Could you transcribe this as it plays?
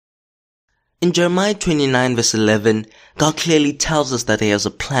In Jeremiah 29 verse 11, God clearly tells us that He has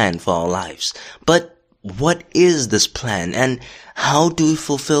a plan for our lives. But what is this plan and how do we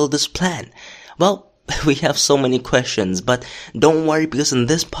fulfill this plan? Well, we have so many questions, but don't worry, because in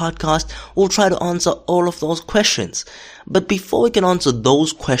this podcast, we'll try to answer all of those questions. But before we can answer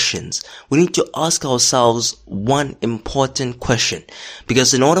those questions, we need to ask ourselves one important question.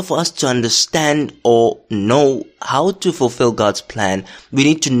 Because in order for us to understand or know how to fulfill God's plan, we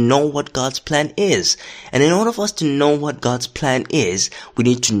need to know what God's plan is. And in order for us to know what God's plan is, we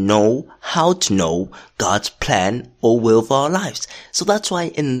need to know how to know God's plan or will for our lives. So that's why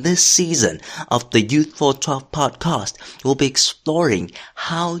in this season of the Youth 412 podcast, we'll be exploring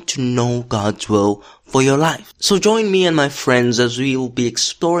how to know God's will for your life. So join me and my friends as we will be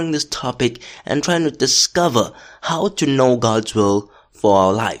exploring this topic and trying to discover how to know God's will for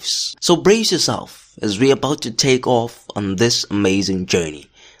our lives. So brace yourself as we're about to take off on this amazing journey.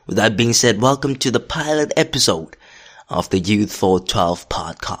 With that being said, welcome to the pilot episode of the Youth 412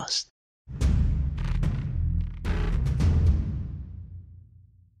 podcast.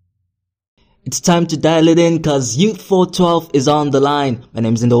 It's time to dial it in cause Youth 412 is on the line. My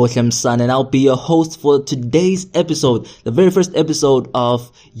name is Ndoshem San and I'll be your host for today's episode, the very first episode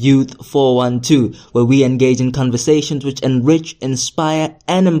of Youth 412, where we engage in conversations which enrich, inspire,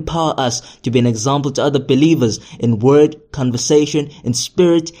 and empower us to be an example to other believers in word, conversation, in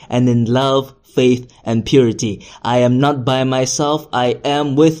spirit, and in love, faith, and purity. I am not by myself. I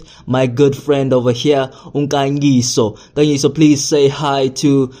am with my good friend over here, Unkangiso. Kangiso, please say hi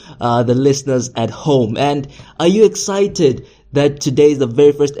to the listeners at home. And are you excited that today is the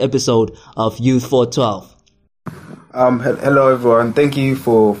very first episode of Youth 412? Hello everyone. Thank you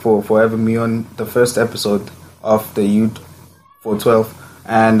for having me on the first episode of the Youth 412.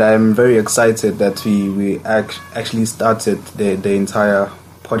 And I'm very excited that we actually started the entire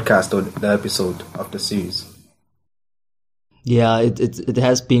podcast or the episode of the series. Yeah, it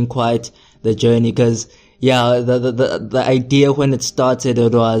has been quite the journey because the idea when it started,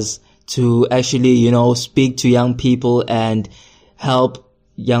 it was to actually, speak to young people and help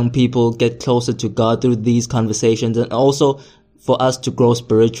young people get closer to God through these conversations, and also for us to grow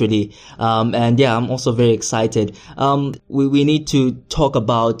spiritually. I'm also very excited. We need to talk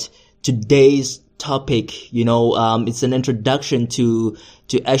about today's topic. It's an introduction to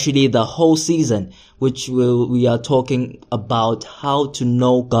actually the whole season, which we are talking about how to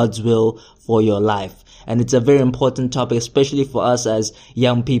know God's will for your life. And it's a very important topic, especially for us as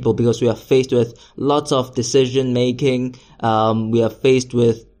young people, because we are faced with lots of decision making. We are faced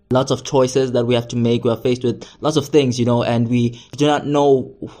with lots of choices that we have to make. We are faced with lots of things, and we do not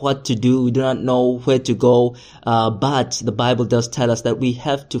know what to do. We do not know where to go. But the Bible does tell us that we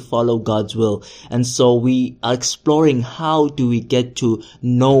have to follow God's will. And so we are exploring how do we get to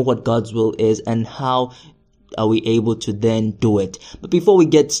know what God's will is and how are we able to then do it. But before we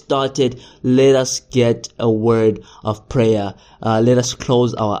get started, let us get a word of prayer. Let us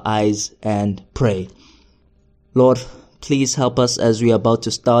close our eyes and pray. Lord, please help us as we are about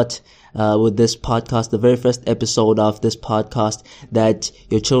to start with this podcast, the very first episode of this podcast, that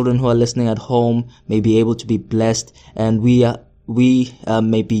your children who are listening at home may be able to be blessed, and we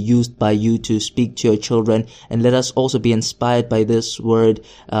may be used by you to speak to your children. And let us also be inspired by this word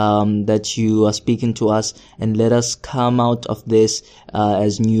that you are speaking to us, and let us come out of this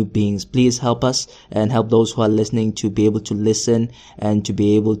as new beings. Please help us and help those who are listening to be able to listen and to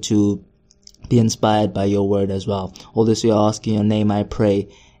be able to be inspired by your word as well. All this we are asking in your name, I pray.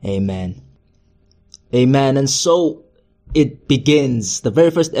 Amen. Amen. And so it begins, the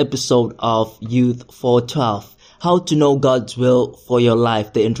very first episode of Youth 412. How to know God's will for your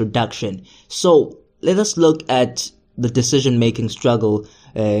life, the introduction. So let us look at the decision-making struggle,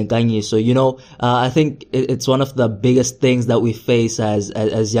 Ganyi. So, I think it's one of the biggest things that we face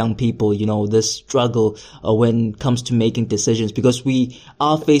as young people, this struggle when it comes to making decisions, because we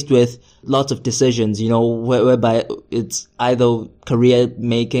are faced with lots of decisions, whereby it's either career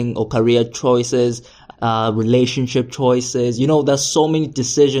making or career choices, relationship choices. There's so many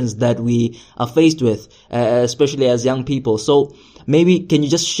decisions that we are faced with, especially as young people. So maybe can you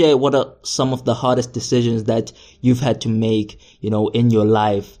just share what are some of the hardest decisions that you've had to make, in your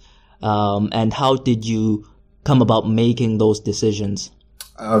life? And how did you come about making those decisions?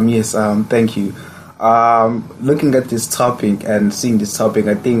 Yes, thank you. Looking at this topic and seeing this topic,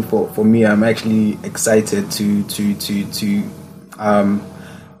 I think for me, I'm actually excited to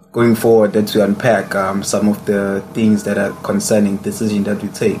going forward and to unpack some of the things that are concerning decisions that we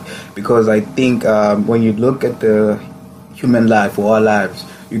take. Because I think when you look at the human life or our lives,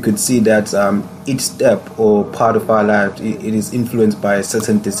 you could see that each step or part of our lives, it is influenced by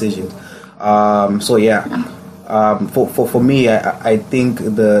certain decisions. So yeah, for me, I think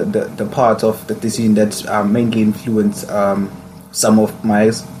the part of the decision that mainly influenced some of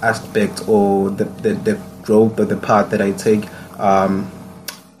my aspects or the growth or the path that I take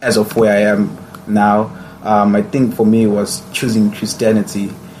as of where I am now. I think for me it was choosing Christianity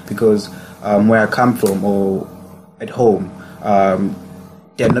because where I come from or at home,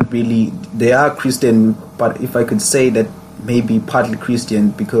 they're not really, they are Christian, but if I could say that maybe partly Christian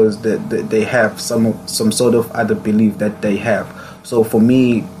because they have some sort of other belief that they have. So for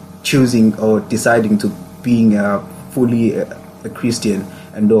me, choosing or deciding to being fully a Christian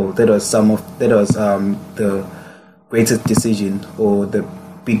and all, that was the greatest decision or the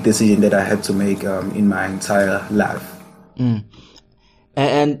big decision that I had to make in my entire life.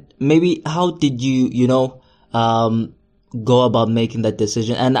 And maybe how did you go about making that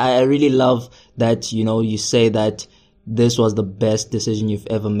decision? And I really love that, you say that this was the best decision you've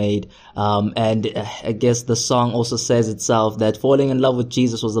ever made. And I guess the song also says itself that falling in love with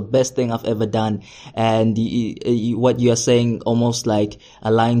Jesus was the best thing I've ever done. And what you're saying almost like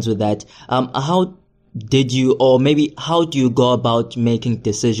aligns with that. How did you, or maybe how do you go about making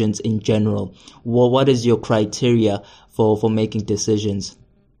decisions in general? What is your criteria for making decisions?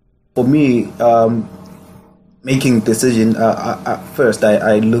 For me, making decision, first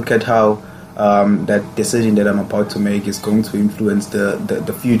I look at how that decision that I'm about to make is going to influence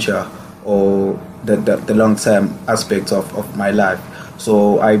the future or the long-term aspects of my life.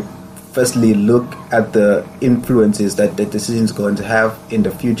 So I firstly look at the influences that the decision is going to have in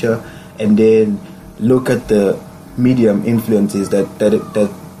the future, and then look at the medium influences that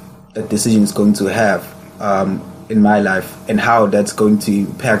decision is going to have in my life, and how that's going to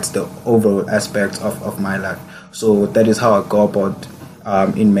impact the overall aspects of my life. So that is how I go about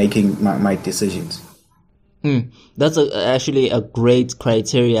in making my decisions. That's actually a great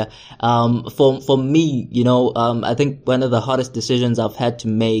criteria. For me, I think one of the hardest decisions I've had to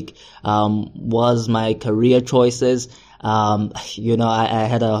make was my career choices. I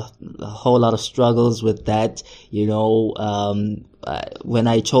had a whole lot of struggles with that. When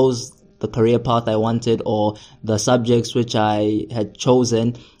I chose the career path I wanted or the subjects which I had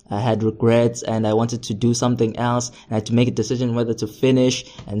chosen, I had regrets and I wanted to do something else, and I had to make a decision whether to finish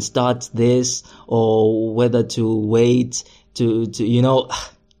and start this or whether to wait to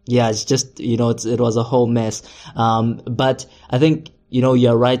it's just, it was a whole mess. But I think,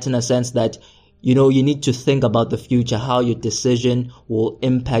 you're right in a sense that, you need to think about the future, how your decision will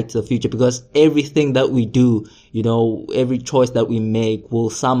impact the future, because everything that we do, every choice that we make will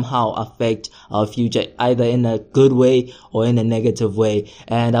somehow affect our future, either in a good way or in a negative way.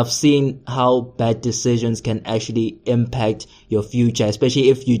 And I've seen how bad decisions can actually impact your future, especially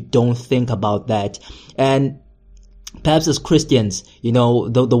if you don't think about that. And perhaps as Christians,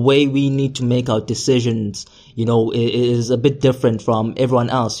 the way we need to make our decisions, is a bit different from everyone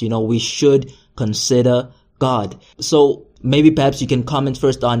else. We should consider God. So maybe perhaps you can comment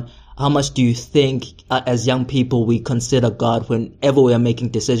first on how much do you think as young people we consider God whenever we are making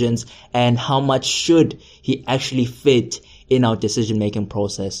decisions, and how much should he actually fit in our decision making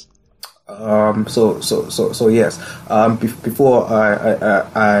process? So yes. Before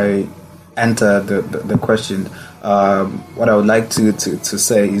I enter the question, what I would like to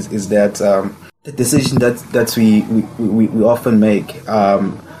say is that the decision that we often make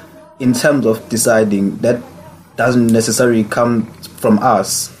in terms of deciding, that doesn't necessarily come from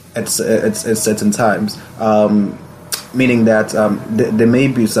us at certain times, meaning that there may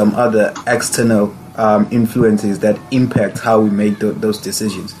be some other external influences that impact how we make those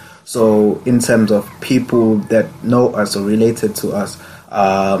decisions. So in terms of people that know us or related to us,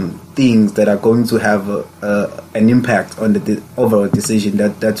 things that are going to have an impact on the overall decision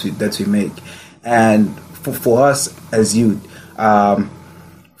that we make. And for us as youth,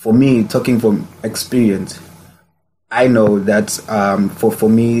 for me, talking from experience, I know that for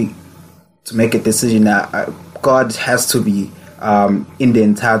me to make a decision, God has to be in the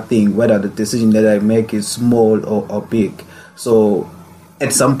entire thing, whether the decision that I make is small or big. So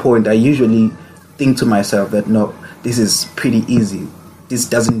at some point, I usually think to myself that, no, this is pretty easy. This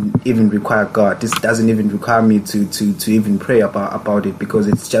doesn't even require God. This doesn't even require me to even pray about it, because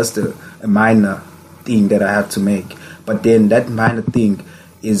it's just a minor thing that I have to make. But then that minor thing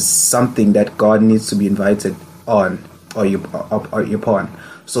is something that God needs to be invited on or upon.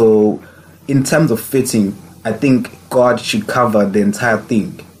 So in terms of fitting, I think God should cover the entire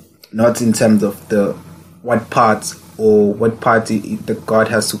thing, not in terms of what parts or what party that God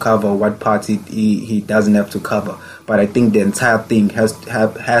has to cover, what party he doesn't have to cover. But I think the entire thing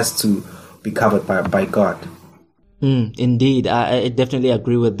has to be covered by God. Indeed, I definitely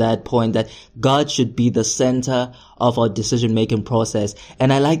agree with that point that God should be the center of our decision-making process.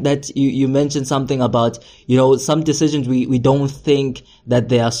 And I like that you mentioned something about, some decisions we don't think that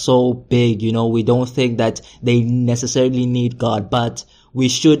they are so big, we don't think that they necessarily need God, but we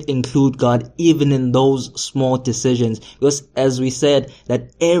should include God even in those small decisions, because as we said,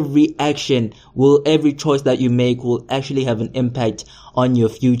 that every choice that you make will actually have an impact on your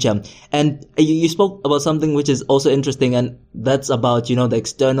future. And you spoke about something which is also interesting, and that's about, the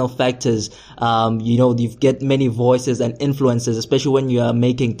external factors. You get many voices and influences, especially when you are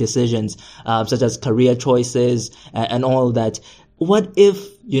making decisions, such as career choices and all of that. What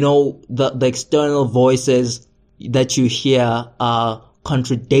if, the external voices that you hear are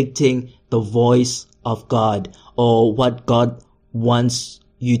contradicting the voice of God, or what God wants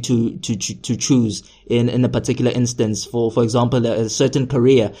you to choose in a particular instance? For example, a certain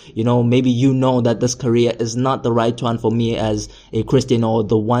career, maybe that this career is not the right one for me as a Christian, or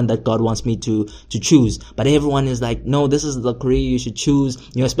the one that God wants me to choose. But everyone is like, no, this is the career you should choose,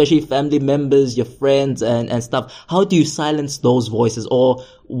 especially family members, your friends and stuff. How do you silence those voices, or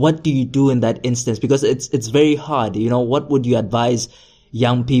what do you do in that instance? Because it's very hard. What would you advise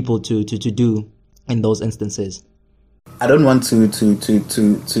young people to do in those instances? I don't want to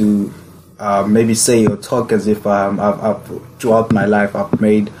maybe say or talk as if I've throughout my life I've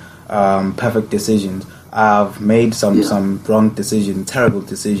made perfect decisions. I've made some wrong decisions, terrible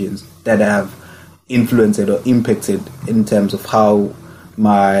decisions that have influenced or impacted in terms of how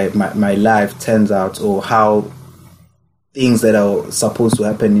my life turns out, or how things that are supposed to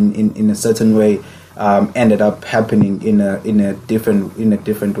happen in a certain way ended up happening in a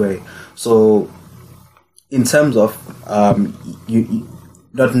different way. So, in terms of you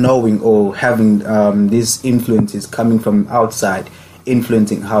not knowing or having these influences coming from outside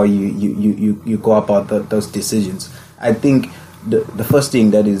influencing how you go about those decisions, I think the first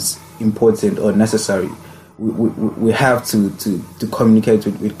thing that is important or necessary, we have to communicate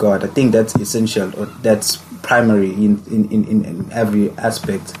with God. I think that's essential, or that's primary in every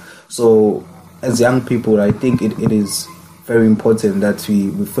aspect. So as young people, I think it is very important that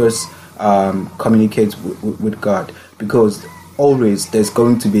we first communicate with God, because always there's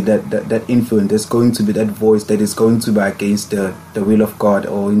going to be that influence, there's going to be that voice that is going to be against the will of God,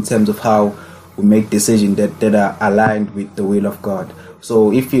 or in terms of how we make decisions that are aligned with the will of God.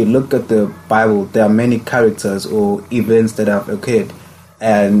 So if you look at the Bible, there are many characters or events that have occurred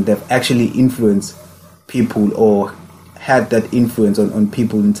and they've actually influenced people, or had that influence on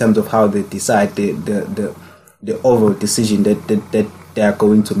people in terms of how they decide the overall decision that they are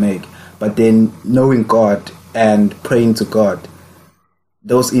going to make. But then knowing God and praying to God,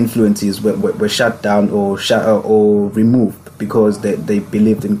 those influences were shut down or removed, because they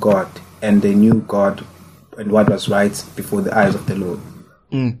believed in God and they knew God and what was right before the eyes of the Lord.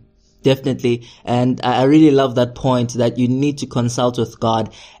 Definitely. And I really love that point, that you need to consult with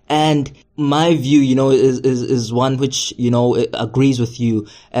God. And my view, is one which, agrees with you.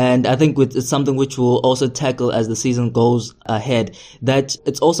 And I think it's something which we'll also tackle as the season goes ahead, that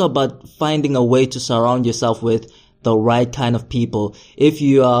it's also about finding a way to surround yourself with the right kind of people. If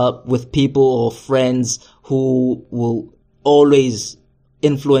you are with people or friends who will always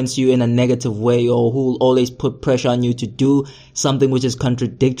influence you in a negative way, or who will always put pressure on you to do something which is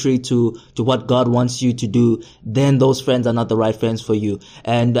contradictory to what God wants you to do, then those friends are not the right friends for you.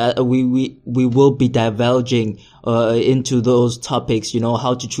 And we will be divulging into those topics,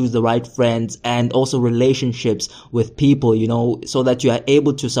 how to choose the right friends, and also relationships with people, so that you are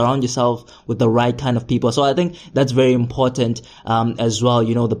able to surround yourself with the right kind of people. So I think that's very important as well,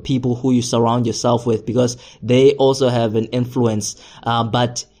 the people who you surround yourself with, because they also have an influence.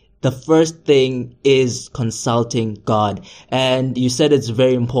 But the first thing is consulting God. And you said it's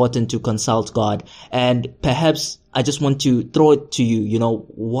very important to consult God. And perhaps I just want to throw it to you,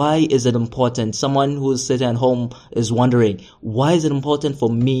 why is it important? Someone who's sitting at home is wondering, why is it important for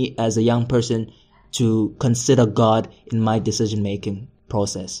me as a young person to consider God in my decision-making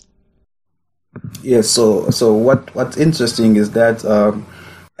process? Yes, so what's interesting is that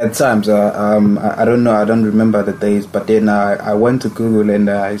at times, I don't know, I don't remember the days, but then I went to Google and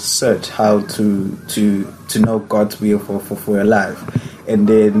I searched how to know God's will for your life. And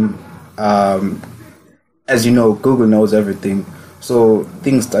then, as you know, Google knows everything. So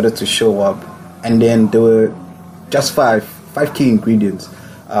things started to show up. And then there were just five key ingredients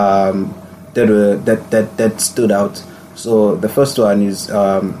that stood out. So the first one is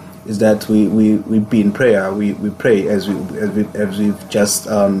that we be in prayer. We pray as we've just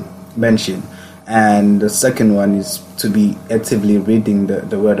mentioned, and the second one is to be actively reading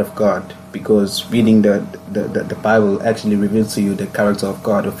the Word of God. because reading the Bible actually reveals to you the character of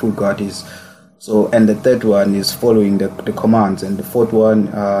God, of who God is. So, and the third one is following the commands, and the fourth one,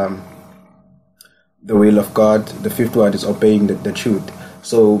 the will of God. The fifth one is obeying the truth.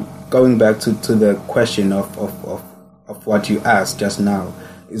 So, going back to the question of what you asked just now,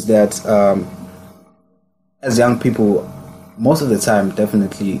 is that as young people, most of the time,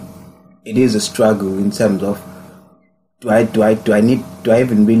 definitely, it is a struggle in terms of do I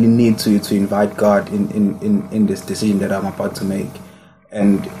even really need to invite God in this decision that I'm about to make?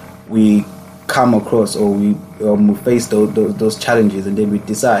 And we come across, or we face those challenges, and then we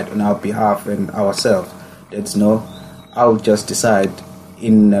decide on our behalf and ourselves that no, I'll just decide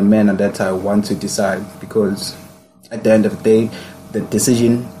in a manner that I want to decide, because at the end of the day, the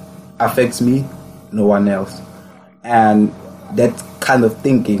decision affects me, no one else. And that kind of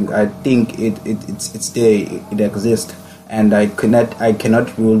thinking, I think it's there, it exists, and I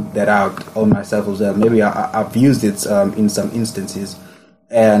cannot rule that out on myself as well. Maybe I've used it in some instances,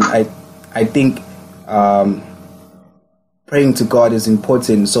 and I think praying to God is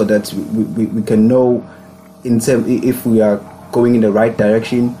important so that we can know if we are going in the right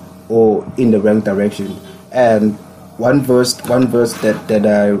direction or in the wrong direction. And one verse that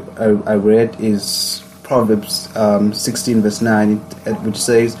I read is Proverbs 16 verse 9, which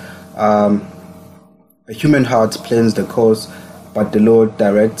says, a human heart plans the course, but the Lord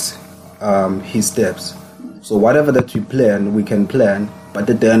directs his steps. So whatever that we can plan, but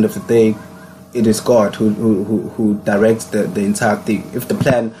at the end of the day, it is God who directs the entire thing. If the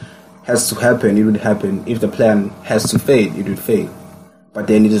plan has to happen, it would happen. If the plan has to fail, it would fail. But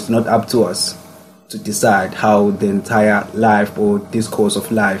then it is not up to us to decide how the entire life or this course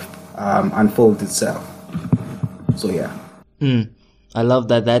of life unfolds itself. So yeah. I love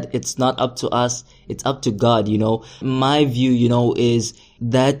that it's not up to us, it's up to God, My view, is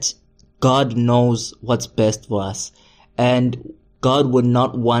that God knows what's best for us. And God would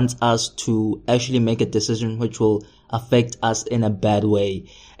not want us to actually make a decision which will affect us in a bad way.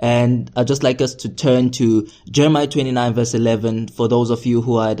 And I'd just like us to turn to Jeremiah 29 verse 11. For those of you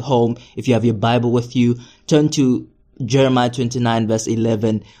who are at home, if you have your Bible with you, turn to Jeremiah 29 verse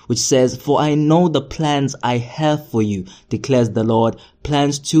 11, which says, "For I know the plans I have for you, declares the Lord,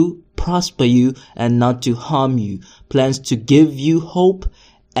 plans to prosper you and not to harm you, plans to give you hope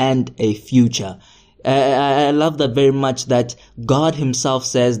and a future." I love that very much, that God himself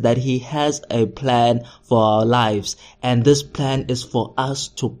says that he has a plan for our lives, and this plan is for us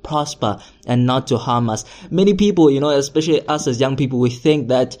to prosper and not to harm us. Many people, especially us as young people, we think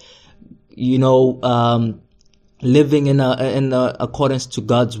that, living in accordance to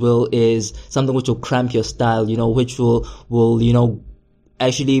God's will is something which will cramp your style, which will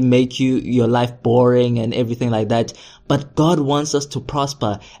actually make your life boring and everything like that. But God wants us to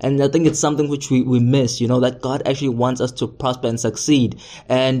prosper. And I think it's something which we miss, that God actually wants us to prosper and succeed.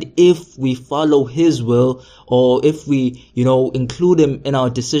 And if we follow his will, or if we, include him in our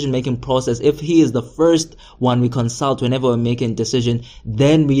decision-making process, if he is the first one we consult whenever we're making a decision,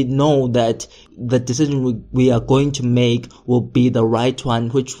 then we know that the decision we are going to make will be the right one,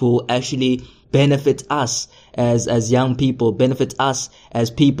 which will actually benefit us as young people, benefit us as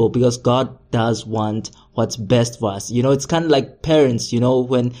people, because God does want what's best for us. It's kind of like parents,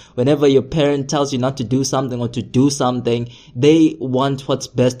 whenever your parent tells you not to do something or to do something, they want what's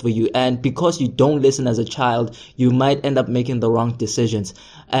best for you. And because you don't listen as a child, you might end up making the wrong decisions.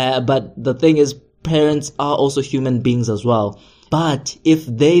 But the thing is, parents are also human beings as well. But if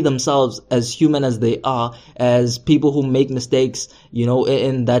they themselves, as human as they are, as people who make mistakes,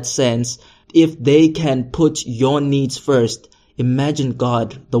 in that sense, if they can put your needs first, imagine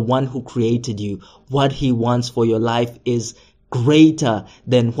God, the one who created you, what he wants for your life is greater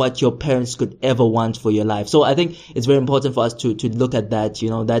than what your parents could ever want for your life. So I think it's very important for us to look at that,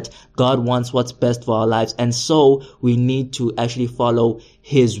 that God wants what's best for our lives. And so we need to actually follow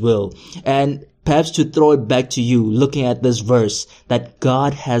his will. And perhaps to throw it back to you, looking at this verse, that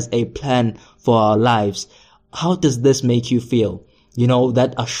God has a plan for our lives, how does this make you feel?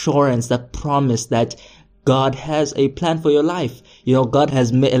 That assurance, that promise that God has a plan for your life. God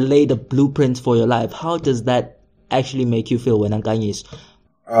has laid a blueprint for your life. How does that actually make you feel, Wenankanyis?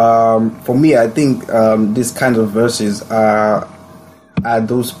 For me, I think these kinds of verses are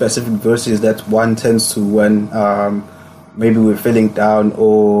those specific verses that one tends to when maybe we're feeling down,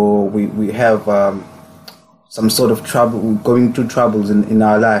 or we have some sort of trouble, going through troubles in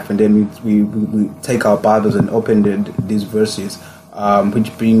our life, and then we take our Bibles and open these verses,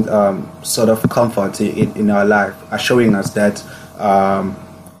 which bring sort of comfort in our life, assuring us that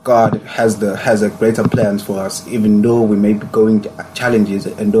God has a greater plans for us, even though we may be going to challenges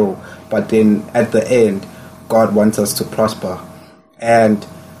and all. But then at the end, God wants us to prosper. And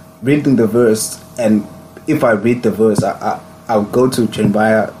reading the verse, and if I read the verse, I'll go to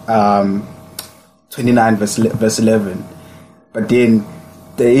Jeremiah 29 verse 11. But then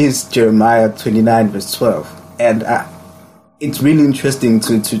there is Jeremiah 29 verse 12, and it's really interesting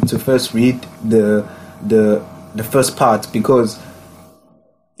to first read the first part, because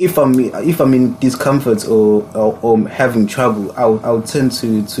if I'm in discomfort or having trouble, I'll turn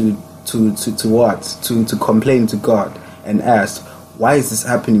to complain to God and ask, why is this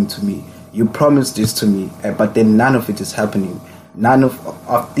happening to me? You promised this to me, but then none of it is happening. None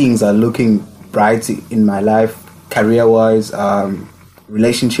of things are looking bright in my life, career-wise,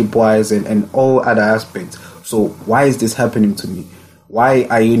 relationship-wise, and all other aspects. So why is this happening to me? Why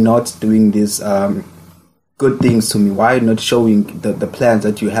are you not doing this good things to me? Why are you not showing the plans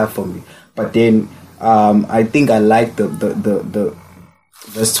that you have for me? But then I think I like the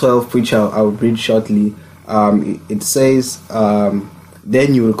verse 12, which I'll read shortly. It says,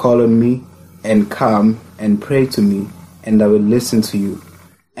 then you will call on me and come and pray to me, and I will listen to you.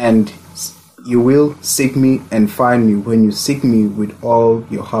 And you will seek me and find me when you seek me with all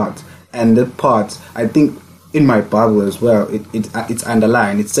your heart. And that part, I think in my Bible as well, it's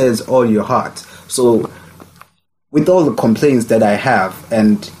underlined. It says all your heart. So with all the complaints that I have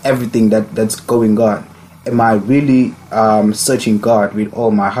and everything that's going on, am I really searching God with all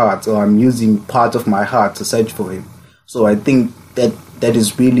my heart, or I'm using part of my heart to search for Him? So I think that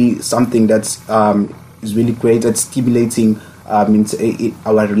is really something that's is really great at stimulating into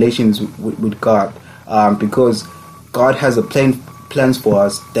our relations with God, because God has plans for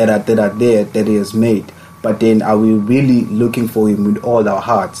us that are there, that He has made. But then, are we really looking for Him with all our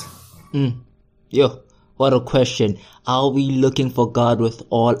hearts? Yo, what a question! Are we looking for God with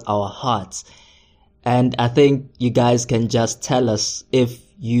all our hearts? And I think you guys can just tell us if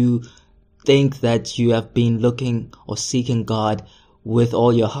you think that you have been looking or seeking God with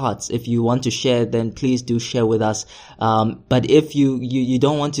all your hearts. If you want to share, then please do share with us. But if you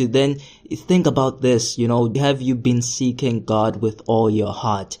don't want to, then think about this. Have you been seeking God with all your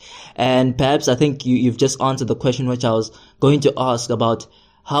heart? And perhaps I think you've just answered the question which I was going to ask about.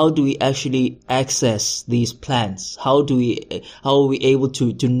 How do we actually access these plans? How are we able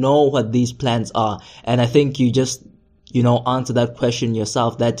to know what these plans are? And I think you just, answer that question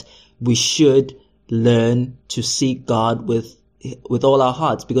yourself, that we should learn to seek God with all our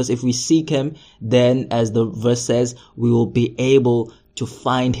hearts, because if we seek Him, then as the verse says, we will be able to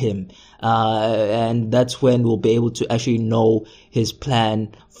find Him. And that's when we'll be able to actually know His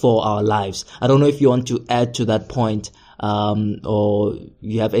plan for our lives. I don't know if you want to add to that point, or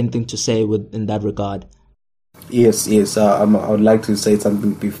you have anything to say in that regard. Yes. I would like to say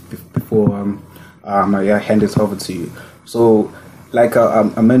something before I hand it over to you. So, like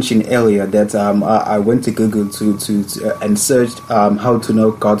I mentioned earlier, that I went to Google to and searched how to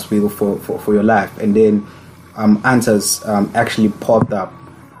know God's will for your life, and then answers actually popped up,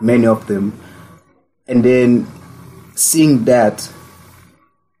 many of them, and then seeing that,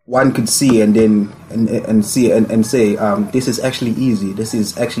 one could see and then and see and say, this is actually easy. This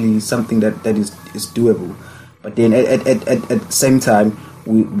is actually something that is doable. But then at the same time,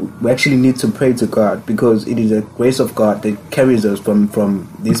 we actually need to pray to God, because it is the grace of God that carries us from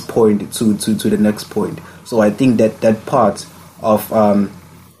this point to the next point. So I think that part of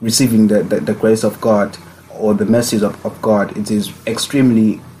receiving the grace of God, or the message of God, it is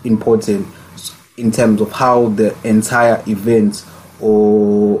extremely important in terms of how the entire event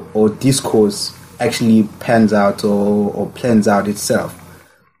or discourse actually pans out or plans out itself.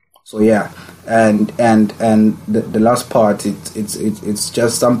 So yeah, and the last part, it's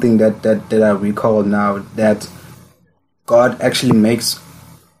just something that I recall now, that God actually makes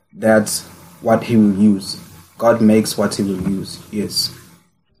that what He will use. God makes what He will use. Yes.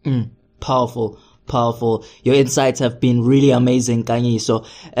 Powerful. Your insights have been really amazing, Kanyi. So,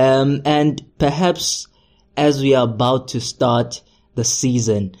 and perhaps as we are about to start the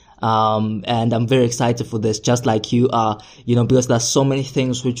season, and I'm very excited for this, just like you are, because there's so many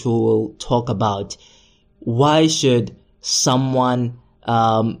things which we will talk about. Why should someone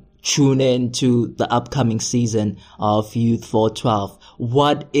tune in to the upcoming season of Youth 412?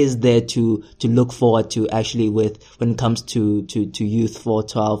 What is there to look forward to actually when it comes to Youth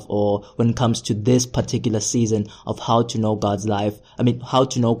 412, or when it comes to this particular season of how to know God's how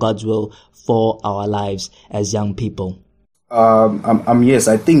to know God's will for our lives as young people? Yes,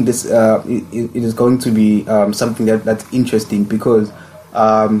 I think this it is going to be something that's interesting, because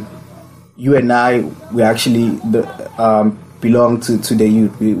you and I, we actually belong to the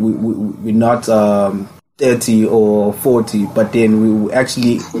youth. We're not 30 or 40, but then we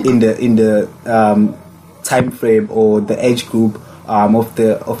actually in the time frame or the age group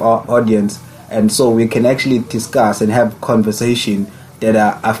of our audience, and so we can actually discuss and have conversation that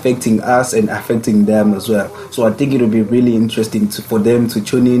are affecting us and affecting them as well. So I think it would be really interesting for them to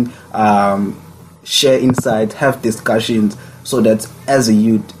tune in, share insight, have discussions, so that as a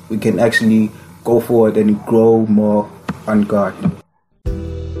youth we can actually go forward and grow more on God.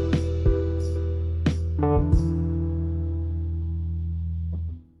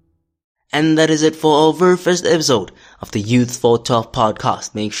 And that is it for our very first episode of the Youth 412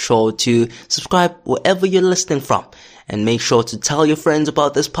 podcast. Make sure to subscribe wherever you're listening from. And make sure to tell your friends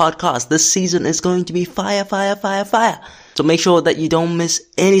about this podcast. This season is going to be fire. So make sure that you don't miss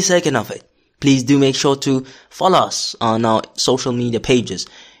any second of it. Please do make sure to follow us on our social media pages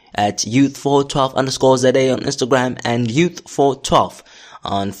at youth412_ZA on Instagram and youth412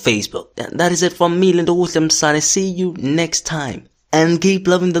 on Facebook. And that is it from me, Lindo Msane. See you next time. And keep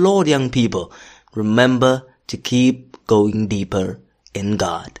loving the Lord, young people. Remember to keep going deeper in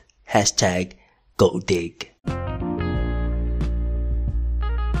God. #GoDig.